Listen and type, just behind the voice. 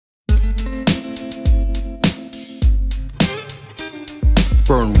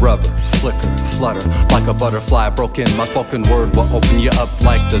Burn rubber, flicker, flutter like a butterfly broken. My spoken word will open you up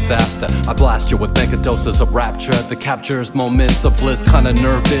like disaster. I blast you with megadoses of rapture that captures moments of bliss, kinda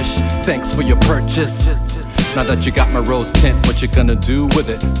nervish. Thanks for your purchase. Now that you got my rose tint, what you gonna do with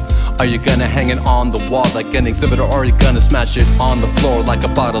it? Are you gonna hang it on the wall like an exhibit, or are you gonna smash it on the floor like a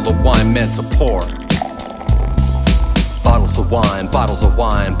bottle of wine meant to pour? Bottles of wine, bottles of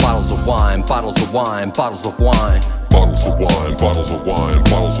wine, bottles of wine, bottles of wine, bottles of wine. Bottles of wine, bottles of wine,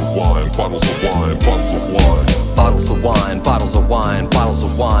 bottles of wine, bottles of wine, bottles of wine. Bottles of wine, bottles of wine, bottles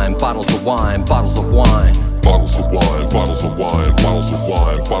of wine, bottles of wine, bottles of wine. Bottles of wine, bottles of wine, bottles of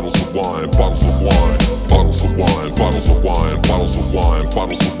wine, bottles of wine, bottles of wine. Bottles of wine, bottles of wine, bottles of wine,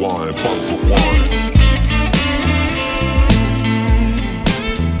 bottles of wine, bottles of wine.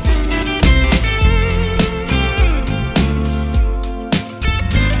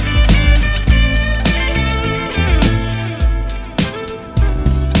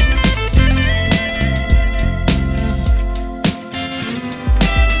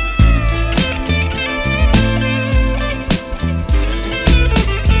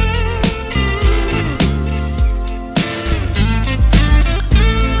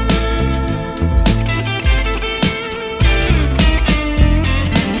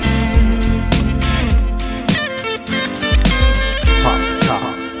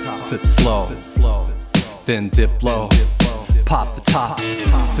 Sip slow, then dip low. Pop the top,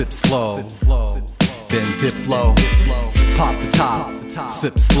 sip slow, then dip low. Pop the top,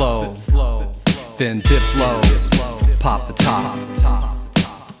 sip slow, then dip low. Pop the top.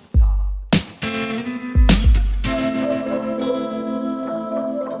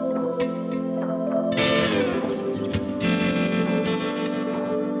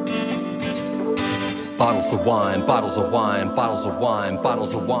 Bottles of wine, bottles of wine, bottles of wine,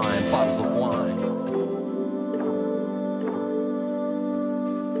 bottles of wine, bottles of wine.